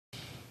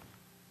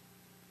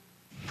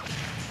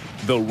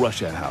The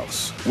Russia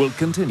House will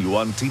continue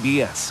on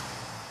TBS.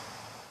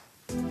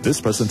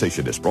 This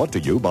presentation is brought to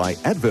you by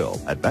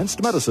Advil,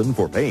 advanced medicine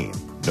for pain.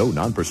 No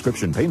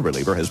non-prescription pain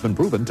reliever has been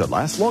proven to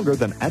last longer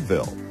than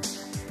Advil.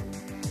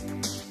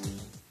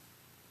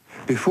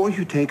 Before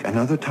you take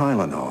another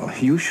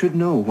Tylenol, you should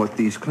know what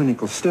these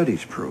clinical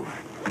studies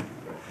prove.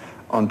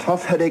 On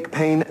tough headache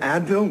pain,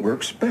 Advil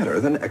works better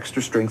than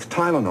extra-strength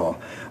Tylenol.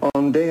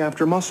 On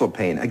day-after muscle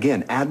pain,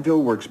 again,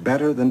 Advil works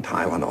better than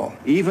Tylenol.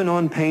 Even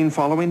on pain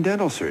following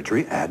dental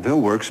surgery,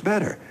 Advil works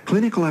better.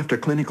 Clinical after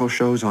clinical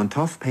shows on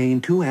tough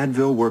pain, 2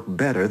 Advil work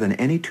better than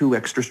any 2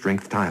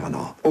 extra-strength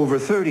Tylenol. Over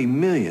 30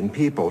 million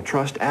people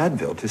trust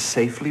Advil to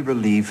safely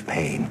relieve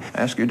pain.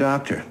 Ask your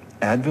doctor.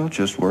 Advil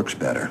just works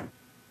better.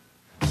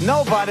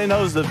 Nobody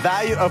knows the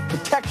value of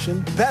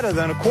protection better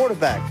than a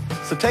quarterback.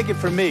 So take it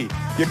from me.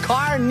 Your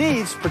car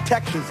needs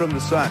protection from the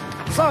sun.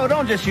 So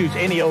don't just use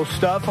any old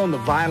stuff on the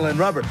vinyl and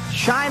rubber.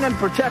 Shine and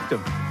protect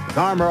them with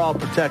Armor All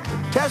Protector.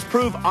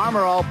 Test-proof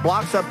Armor All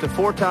blocks up to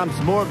 4 times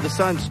more of the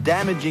sun's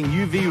damaging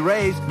UV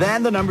rays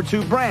than the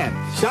 #2 brand.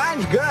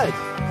 Shine's good,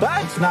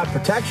 but it's not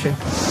protection.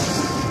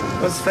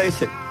 Let's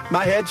face it,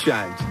 my head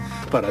shines,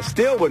 but I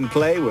still wouldn't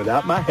play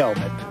without my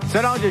helmet.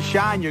 So don't just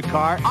shine your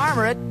car,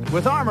 armor it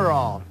with Armor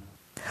All.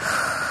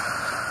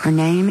 Her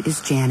name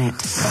is Janet.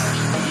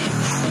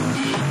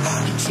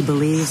 She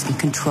believes in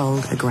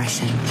controlled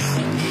aggression.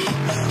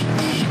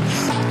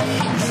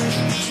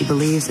 She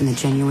believes in the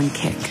genuine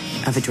kick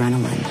of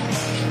adrenaline.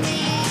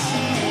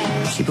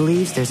 She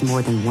believes there's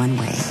more than one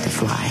way to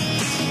fly.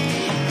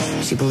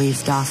 She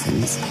believes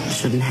dolphins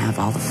shouldn't have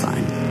all the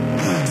fun.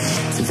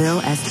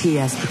 Seville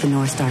STS with the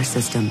North Star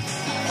system.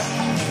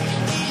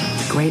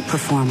 Great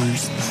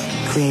performers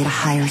create a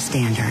higher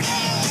standard.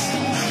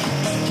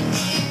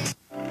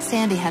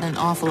 Sandy had an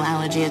awful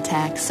allergy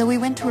attack, so we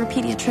went to her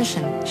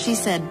pediatrician. She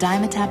said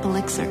Dimetapp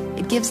Elixir.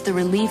 It gives the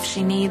relief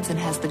she needs and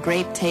has the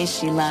great taste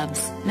she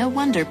loves. No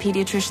wonder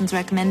pediatricians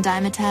recommend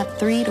Dimetapp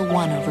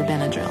 3-to-1 over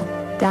Benadryl.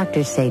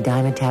 Doctors say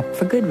Dimetapp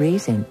for good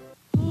reason.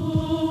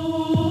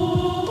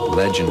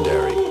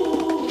 Legendary,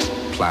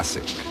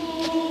 classic,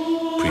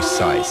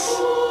 precise,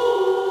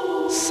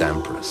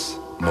 Sampras,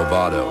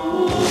 Movado.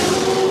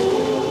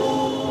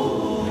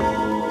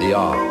 The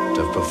art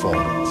of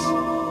performance.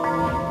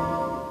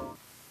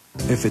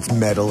 If it's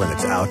metal and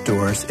it's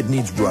outdoors, it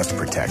needs rust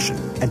protection.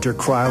 Enter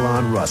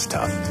Krylon Rust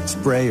Tough.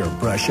 Spray or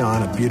brush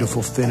on a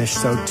beautiful finish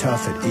so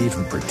tough it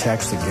even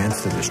protects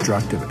against the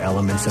destructive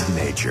elements of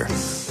nature.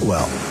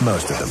 Well,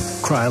 most of them.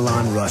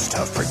 Krylon Rust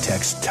Tough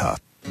protects tough.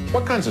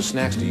 What kinds of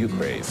snacks do you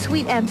crave?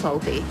 Sweet and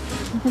salty.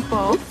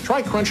 Both.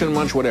 Try Crunch and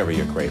Munch whatever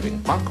you're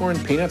craving. Popcorn,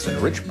 peanuts, and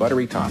rich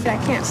buttery topping.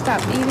 I can't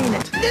stop eating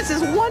it. This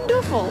is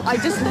wonderful. I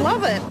just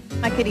love it.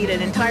 I could eat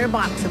an entire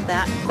box of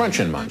that. Crunch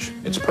and Munch.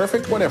 It's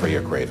perfect whatever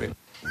you're craving.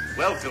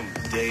 Welcome,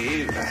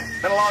 Dave.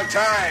 Been a long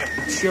time.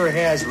 Sure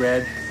has,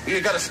 Red. You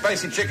got a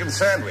spicy chicken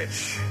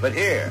sandwich. But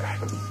here,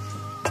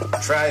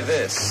 try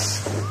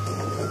this.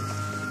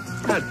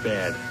 Not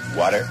bad.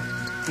 Water?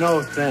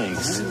 No,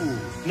 thanks. Ooh.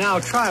 Now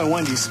try a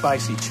Wendy's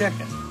spicy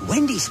chicken.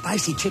 Wendy's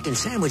spicy chicken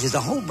sandwich is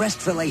a whole breast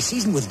fillet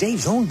seasoned with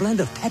Dave's own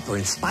blend of pepper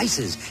and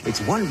spices.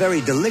 It's one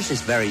very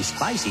delicious, very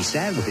spicy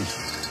sandwich.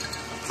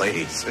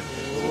 Please.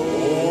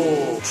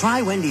 Oh.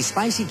 Try Wendy's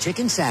spicy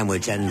chicken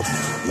sandwich and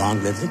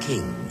long live the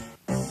king.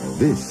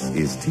 This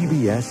is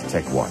TBS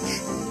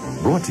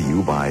TechWatch, brought to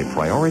you by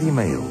Priority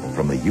Mail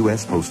from the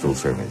U.S. Postal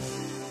Service.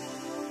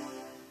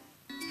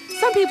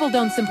 Some people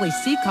don't simply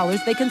see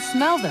colors, they can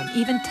smell them,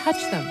 even touch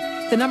them.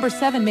 The number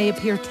 7 may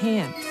appear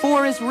tan.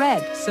 4 is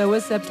red, so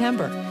is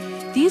September.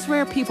 These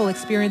rare people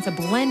experience a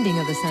blending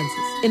of the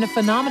senses in a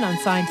phenomenon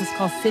scientists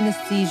call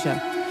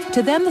synesthesia.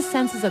 To them, the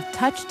senses of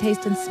touch,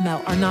 taste, and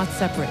smell are not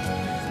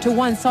separate. To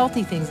one,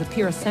 salty things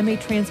appear a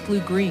semi-trans blue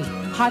green.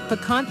 Hot,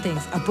 piquant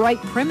things, a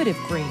bright, primitive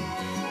green.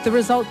 The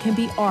result can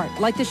be art,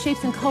 like the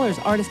shapes and colors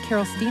artist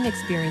Carol Steen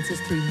experiences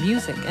through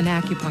music and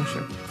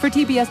acupuncture. For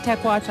TBS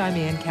TechWatch, I'm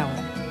Ann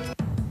Keller.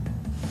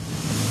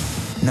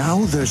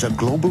 Now there's a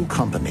global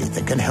company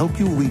that can help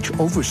you reach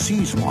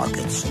overseas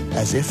markets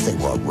as if they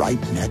were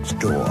right next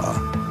door.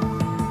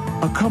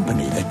 A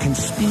company that can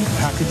speed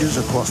packages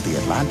across the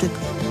Atlantic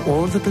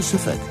or the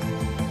Pacific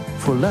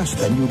for less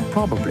than you'd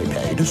probably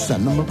pay to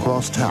send them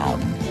across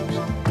town.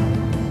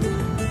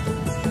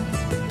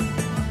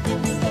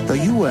 The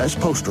U.S.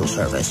 Postal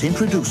Service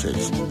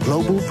introduces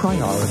Global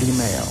Priority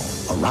Mail.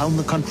 Around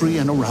the country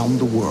and around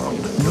the world,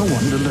 no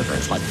one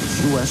delivers like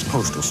the U.S.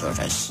 Postal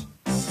Service.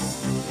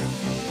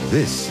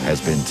 This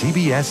has been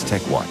TBS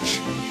TechWatch.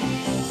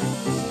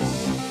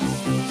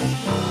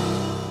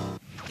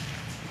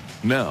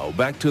 Now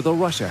back to the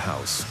Russia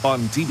House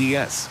on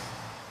TBS.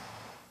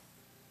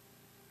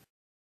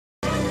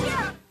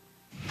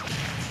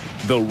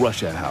 The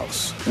Russia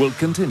House will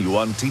continue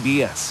on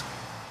TBS.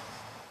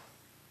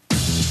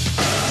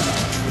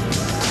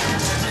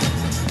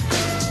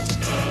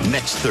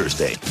 Next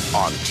Thursday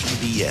on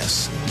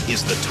TBS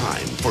is the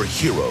time for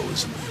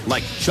heroes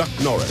like Chuck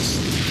Norris.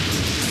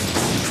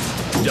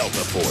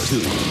 Delta Force 2,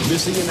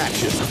 Missing in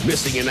Action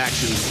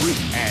 3,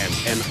 and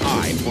An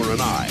Eye for an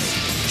Eye.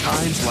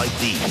 Times like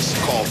these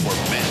call for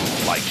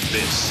men like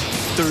this.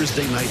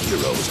 Thursday Night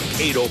Heroes,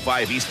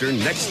 8:05 Eastern,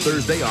 next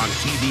Thursday on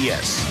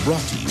TBS.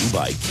 Brought to you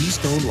by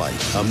Keystone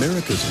Light,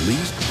 America's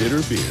least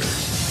bitter beer.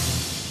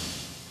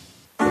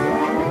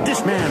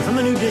 DishMan from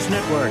the new Dish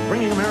Network,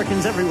 bringing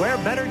Americans everywhere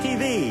better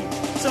TV.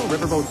 So,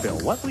 Riverboat Bill,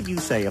 what would you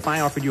say if I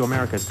offered you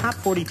America's top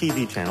 40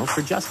 TV channels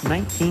for just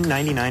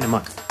 $19.99 a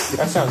month?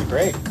 That sounds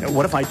great.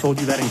 What if I told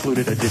you that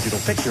included a digital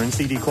picture and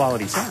CD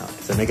quality sound?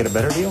 Does that make it a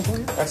better deal for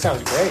you? That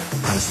sounds great.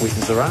 Kind of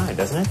sweetens the ride,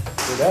 doesn't it?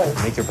 It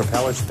does. Make your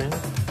propeller spin?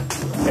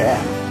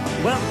 Yeah.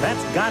 Well,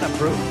 that's gotta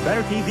prove.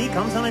 Better TV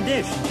comes on a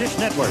dish. Dish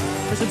Network.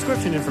 For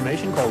subscription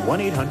information, call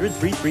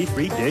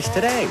 1-800-333-DISH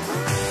today.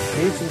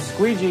 Need some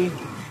squeegee.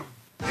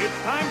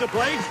 It's time to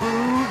play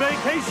True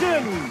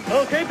Vacation.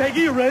 Okay,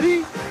 Peggy, you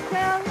ready?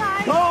 Well,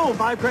 Go!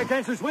 5 correct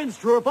answers wins.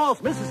 True or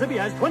false? Mississippi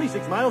has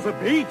 26 miles of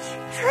beach.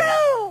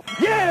 True!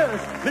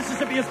 Yes!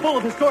 Mississippi is full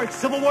of historic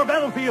Civil War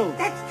battlefields.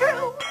 That's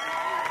true!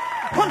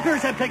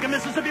 Hunters have taken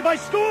Mississippi by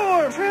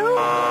storm. True!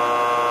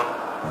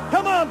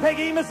 Come on,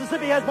 Peggy.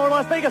 Mississippi has more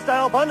Las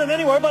Vegas-style fun than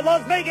anywhere but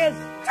Las Vegas.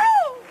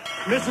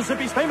 True!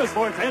 Mississippi's famous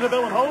for its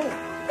Advil and home.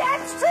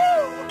 That's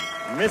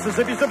true!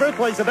 Mississippi's the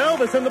birthplace of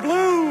Elvis and the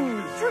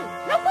blues. True!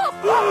 No false!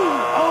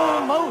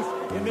 Almost.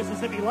 In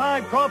Mississippi,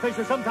 live crawfish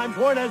are sometimes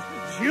worn as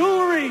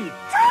jewelry.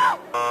 True!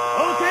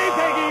 Okay,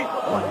 Peggy.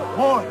 1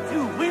 more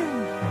to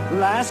win.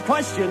 Last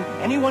question.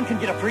 Anyone can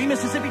get a free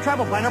Mississippi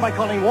travel planner by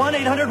calling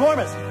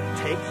 1-800-WARMEST.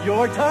 Take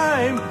your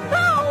time.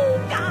 Oh,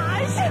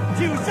 gosh!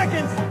 2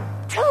 seconds.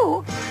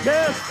 True!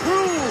 Yes,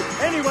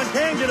 true! Anyone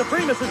can get a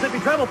free Mississippi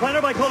travel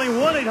planner by calling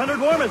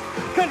 1-800-WARMEST.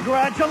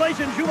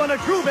 Congratulations, you won a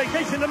true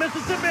vacation to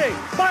Mississippi.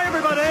 Bye,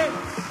 everybody!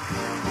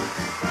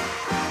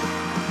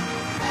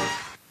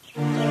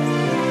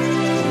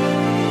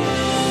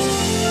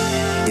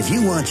 If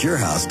you want your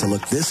house to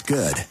look this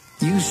good,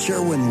 use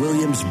Sherwin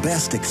Williams'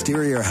 best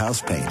exterior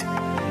house paint.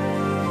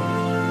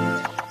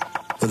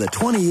 With a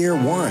 20-year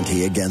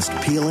warranty against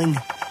peeling,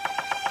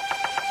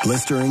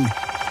 blistering,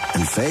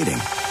 and fading.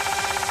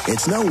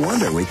 It's no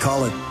wonder we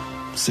call it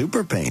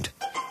Super Paint.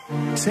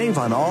 Save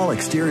on all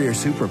exterior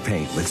Super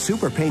Paint with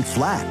Super Paint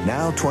Flat,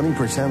 now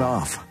 20%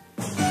 off.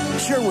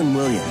 Sherwin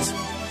Williams.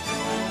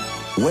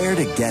 Where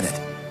to get it?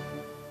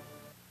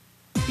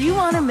 You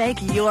want to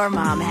make your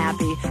mom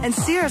happy, and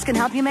Sears can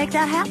help you make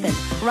that happen.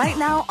 Right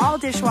now, all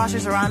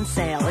dishwashers are on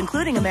sale,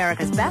 including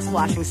America's best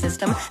washing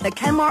system, the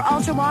Kenmore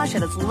Ultra Wash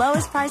at its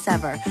lowest price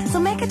ever. So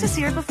make it to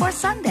Sears before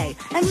Sunday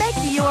and make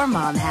your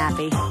mom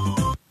happy.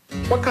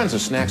 What kinds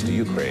of snacks do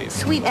you crave?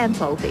 Sweet and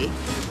salty.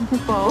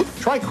 Both.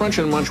 Try Crunch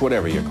and Munch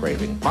whatever you're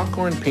craving.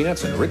 Popcorn,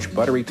 peanuts, and rich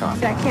buttery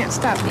topping. I can't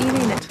stop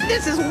eating it.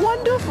 This is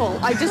wonderful.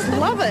 I just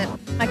love it.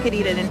 I could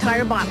eat an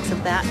entire box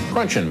of that.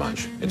 Crunch and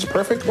Munch. It's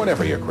perfect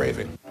whatever you're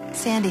craving.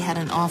 Sandy had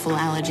an awful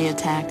allergy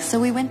attack, so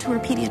we went to her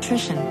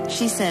pediatrician.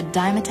 She said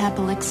Dimetapp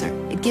Elixir.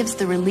 It gives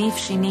the relief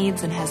she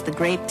needs and has the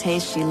great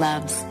taste she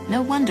loves.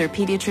 No wonder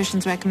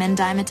pediatricians recommend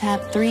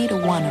Dimetapp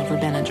 3-to-1 over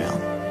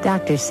Benadryl.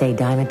 Doctors say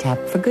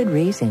Dimetapp for good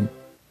reason.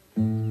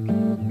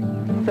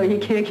 So you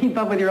can't keep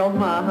up with your old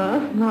ma, huh?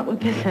 Not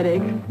with this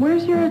headache.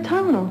 Where's your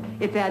Tylenol?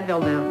 It's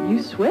Advil now.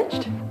 You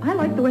switched? I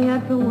like the way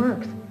Advil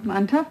works.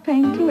 On tough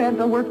pain, too,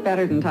 Advil worked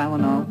better than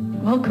Tylenol.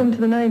 Welcome to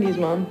the 90s,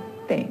 Mom.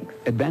 Thanks.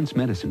 Advanced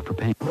medicine for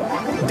pain.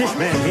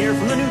 DishMan here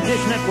from the new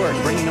Dish Network,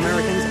 bringing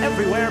Americans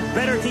everywhere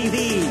better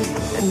TV.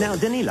 And now,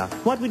 Danila,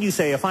 what would you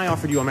say if I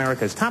offered you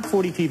America's top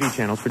 40 TV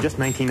channels for just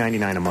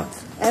 $19.99 a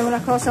month? È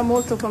una cosa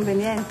molto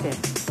conveniente.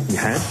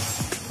 Yeah?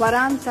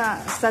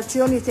 40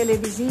 stazioni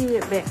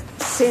televisive,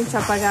 senza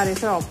pagare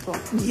troppo.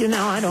 You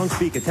know, I don't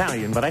speak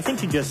Italian, but I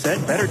think you just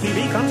said better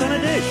TV comes on a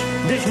dish.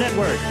 Dish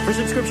Network. For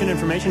subscription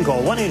information,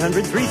 call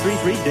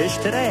 1-800-333-DISH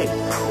today.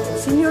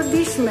 Signor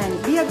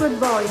Dishman, be a good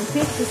boy and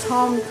take this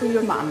home to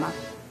your mama.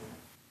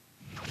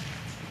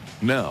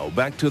 Now,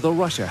 back to the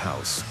Russia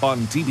House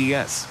on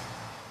TBS.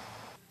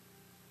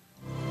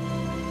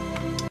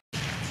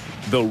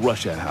 The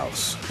Russia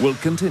House will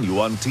continue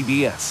on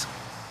TBS.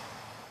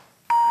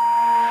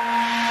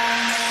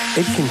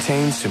 It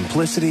contains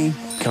simplicity,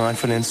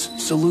 confidence,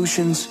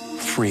 solutions,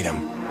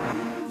 freedom.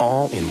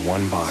 All in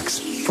one box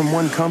from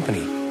one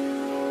company.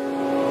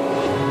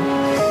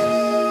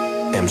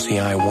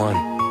 MCI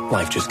One.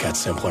 Life just got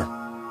simpler.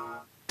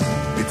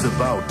 It's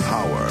about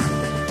power.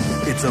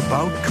 It's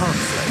about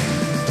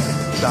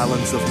conflict.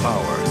 Balance of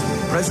power.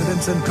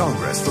 Presidents and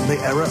Congress from the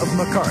era of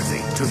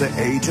McCarthy to the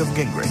age of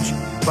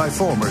Gingrich. By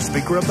former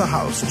Speaker of the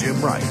House,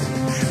 Jim Wright.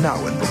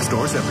 Now in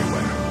bookstores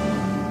everywhere.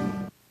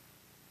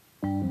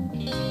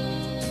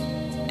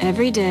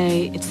 Every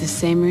day, it's the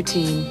same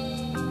routine.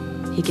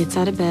 He gets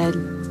out of bed,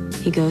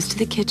 he goes to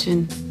the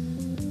kitchen,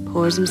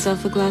 pours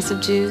himself a glass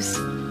of juice,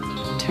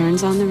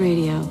 turns on the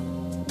radio,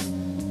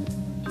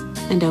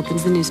 and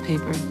opens the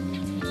newspaper.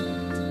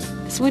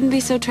 This wouldn't be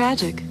so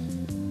tragic,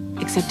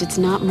 except it's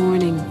not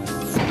morning.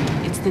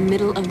 It's the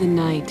middle of the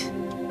night.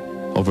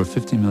 Over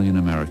 50 million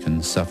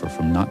Americans suffer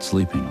from not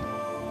sleeping,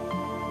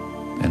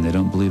 and they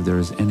don't believe there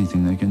is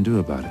anything they can do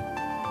about it.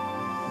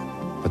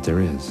 But there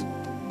is.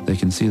 They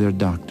can see their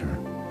doctor.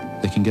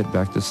 They can get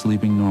back to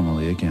sleeping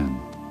normally again.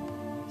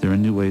 There are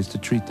new ways to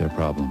treat their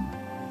problem,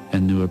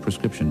 and newer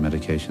prescription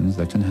medications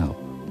that can help.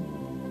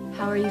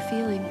 How are you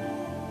feeling?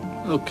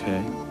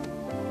 Okay.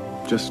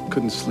 Just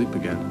couldn't sleep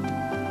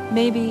again.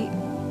 Maybe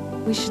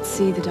we should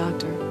see the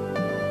doctor.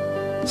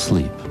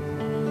 Sleep.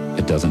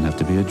 It doesn't have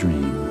to be a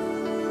dream.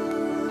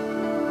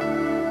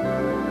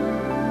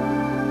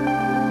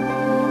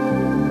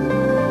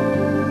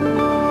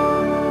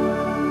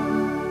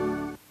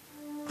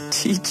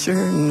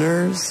 Teacher,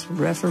 nurse,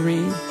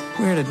 referee.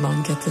 Where did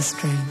Mom get this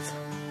strength?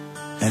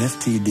 At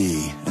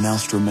FTD, an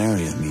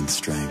alstroemeria means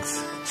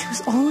strength. She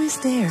was always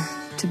there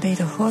to bait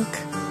a hook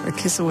or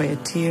kiss away a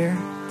tear.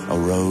 A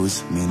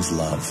rose means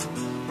love.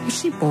 Was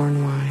she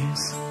born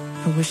wise?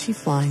 Or was she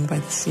flying by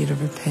the seat of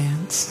her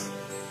pants?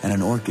 And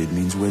an orchid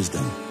means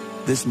wisdom.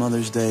 This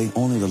Mother's Day,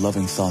 only the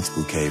Loving Thoughts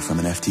bouquet from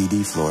an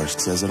FTD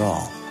florist says it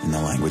all in the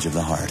language of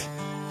the heart.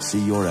 See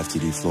your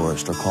FTD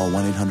florist or call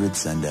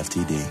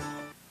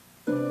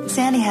 1-800-SEND-FTD.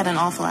 Sandy had an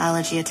awful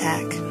allergy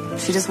attack.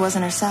 She just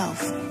wasn't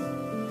herself.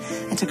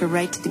 I took her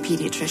right to the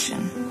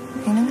pediatrician.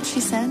 You know what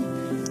she said?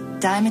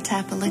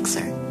 Dimetapp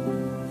elixir.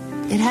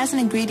 It has an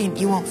ingredient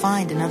you won't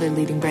find in other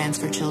leading brands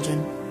for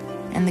children.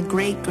 And the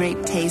great,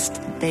 great taste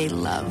they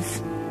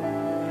love.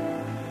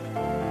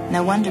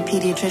 No wonder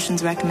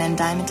pediatricians recommend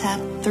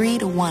Dimetapp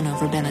 3-to-1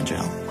 over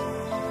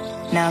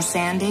Benadryl. Now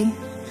Sandy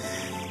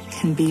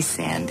can be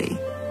Sandy.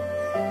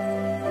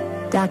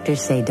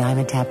 Doctors say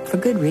Dimetapp for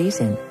good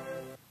reason.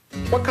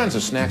 What kinds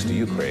of snacks do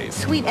you crave?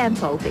 Sweet and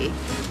salty.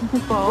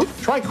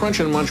 Both. Try Crunch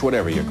and Munch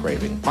whatever you're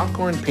craving.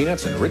 Popcorn,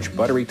 peanuts, and rich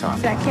buttery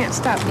topping. I can't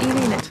stop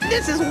eating it.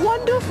 This is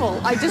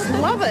wonderful. I just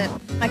love it.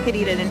 I could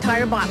eat an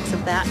entire box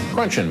of that.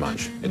 Crunch and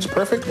Munch. It's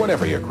perfect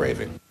whatever you're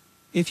craving.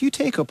 If you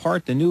take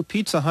apart the new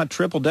Pizza Hut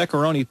Triple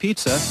Decoroni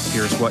Pizza,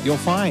 here's what you'll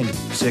find.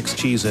 6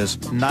 cheeses,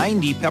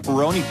 90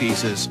 pepperoni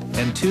pieces,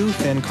 and 2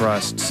 thin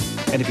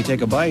crusts. And if you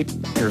take a bite,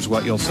 here's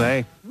what you'll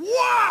say.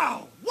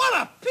 Wow! What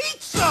a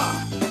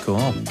pizza!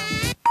 Cool.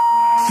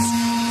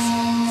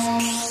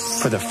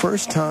 For the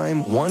first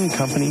time, one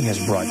company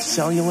has brought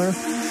cellular,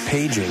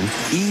 paging,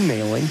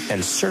 emailing, and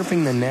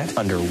surfing the net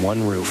under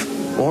one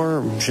roof.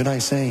 Or should I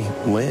say,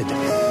 lid.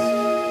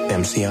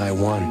 MCI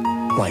One.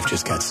 Life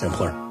just got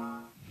simpler.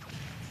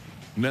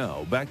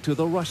 Now, back to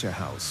the Russia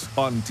House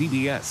on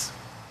TBS.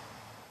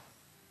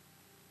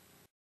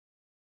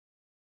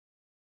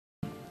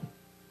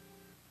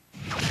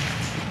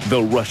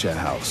 The Russia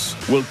House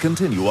will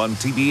continue on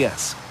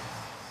TBS.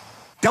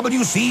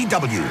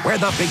 WCW, where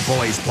the big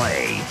boys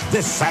play.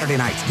 This Saturday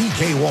night,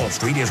 DK Wall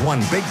Street is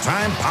one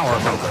big-time power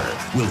broker.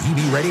 Will he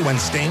be ready when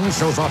Sting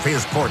shows off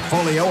his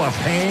portfolio of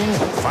pain?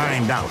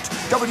 Find out.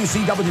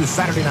 WCW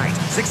Saturday night,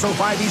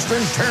 6:05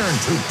 Eastern, turn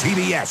to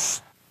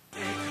TBS.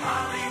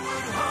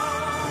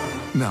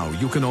 Now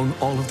you can own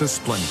all of the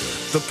splendor,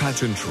 the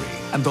pageantry,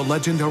 and the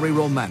legendary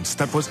romance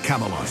that was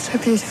Camelot. So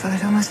beautiful,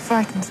 it almost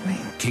frightens me.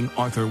 King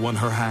Arthur won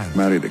her hand.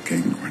 Marry the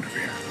king,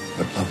 Guinevere,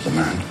 but love the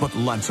man. But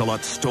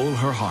Lancelot stole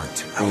her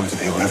heart. I want to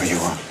be whoever you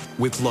are.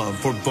 With love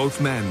for both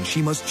men, she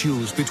must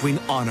choose between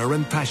honor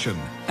and passion.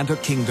 And her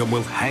kingdom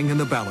will hang in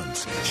the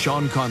balance.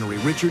 Sean Connery,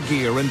 Richard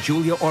Gere, and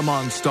Julia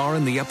Ormond star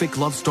in the epic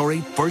love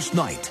story, First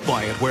Night.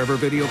 Buy it wherever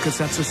video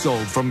cassettes are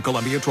sold from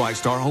Columbia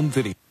TriStar Home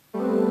Video.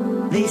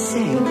 They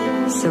say,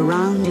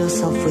 surround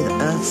yourself with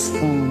Earth's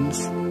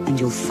forms and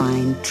you'll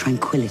find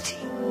tranquility.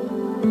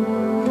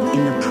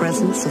 In the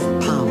presence of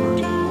power,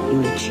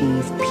 you'll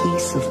achieve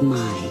peace of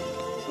mind.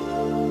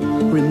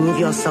 Remove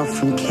yourself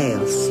from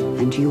chaos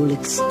and you'll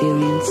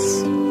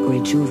experience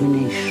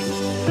rejuvenation.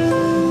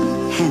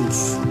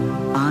 Hence,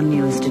 our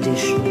newest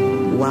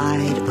edition,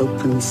 Wide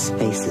Open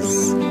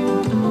Spaces.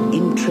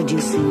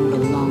 Introducing the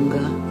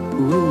longer,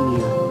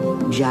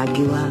 roomier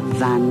Jaguar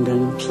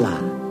Vanden Pla.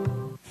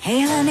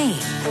 Hey, honey,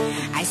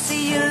 I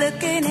see you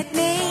looking at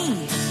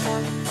me.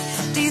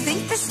 Do you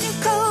think this new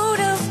coat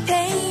of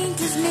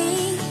paint is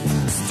me?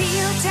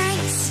 Steel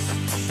tanks,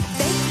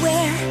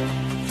 bakeware,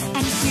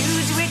 and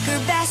huge wicker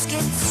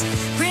baskets.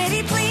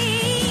 Pretty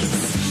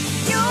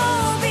please,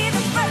 you'll be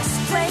the first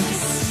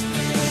place.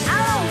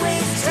 I'll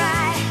always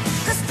try,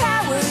 'cause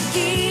Power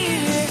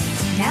Gear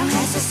now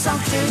has a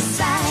softer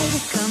side.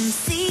 Come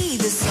see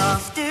the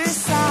softer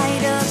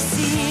side of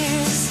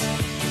Sears.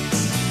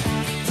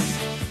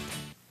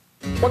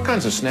 What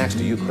kinds of snacks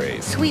do you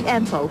crave? Sweet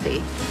and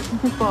salty.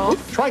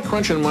 Both. Try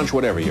Crunch and Munch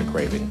whatever you're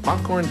craving.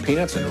 Popcorn,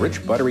 peanuts, and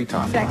rich buttery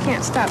topping. I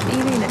can't stop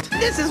eating it.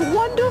 This is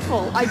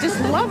wonderful. I just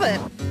love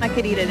it. I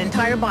could eat an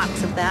entire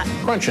box of that.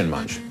 Crunch and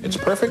Munch. It's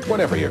perfect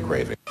whatever you're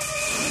craving.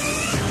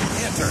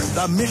 Enter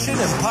the Mission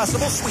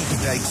Impossible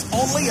sweepstakes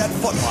only at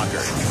Foot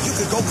Locker. You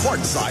could go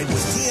courtside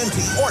with TNT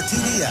or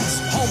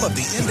TBS, home of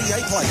the NBA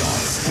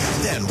playoffs.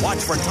 Then watch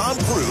for Tom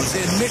Cruise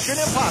in Mission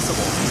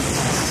Impossible.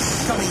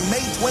 Coming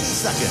May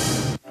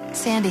 22nd.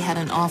 Sandy had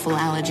an awful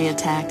allergy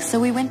attack, so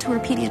we went to her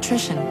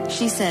pediatrician.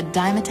 She said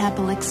Dimetapp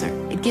elixir.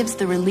 It gives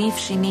the relief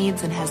she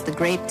needs and has the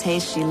great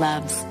taste she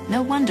loves.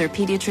 No wonder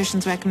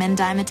pediatricians recommend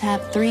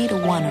Dimetapp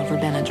 3-to-1 over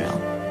Benadryl.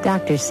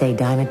 Doctors say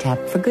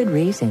Dimetapp for good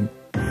reason.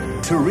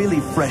 To really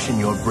freshen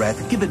your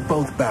breath, give it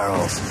both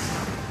barrels.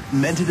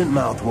 Mentadent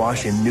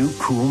mouthwash in new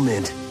cool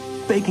mint.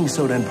 Baking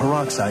soda and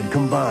peroxide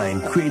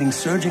combine, creating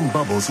surging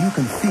bubbles you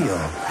can feel.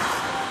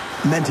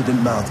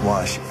 Mentodent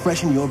mouthwash.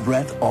 Freshen your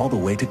breath all the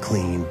way to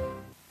clean.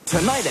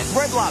 Tonight at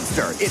Red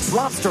Lobster, it's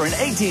lobster and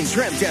 18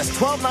 shrimp, just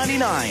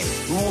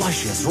 $12.99.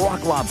 Luscious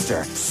rock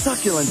lobster,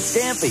 succulent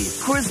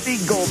scampi,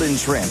 crispy golden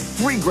shrimp.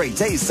 3 great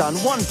tastes on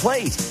 1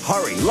 plate.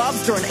 Hurry,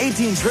 lobster and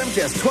 18 shrimp,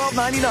 just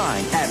 $12.99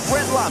 at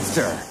Red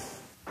Lobster.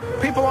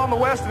 People on the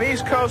West and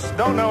East Coast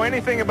don't know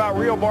anything about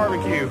real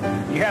barbecue.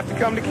 You have to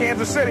come to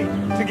Kansas City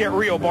to get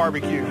real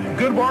barbecue.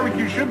 Good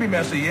barbecue should be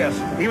messy, yes.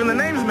 Even the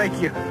names make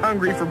you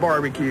hungry for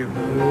barbecue.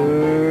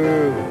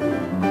 Ooh.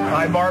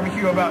 I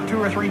barbecue about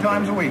 2 or 3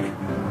 times a week.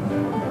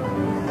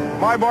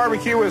 My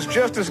barbecue is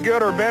just as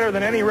good or better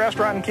than any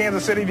restaurant in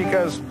Kansas City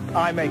because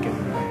I make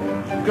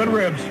it. Good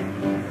ribs.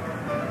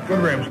 Good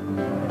ribs.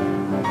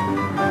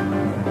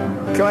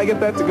 Can I get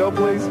that to go,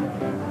 please?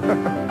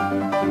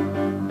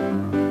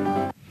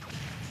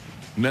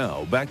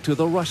 Now, back to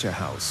the Russia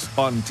House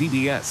on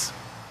TBS.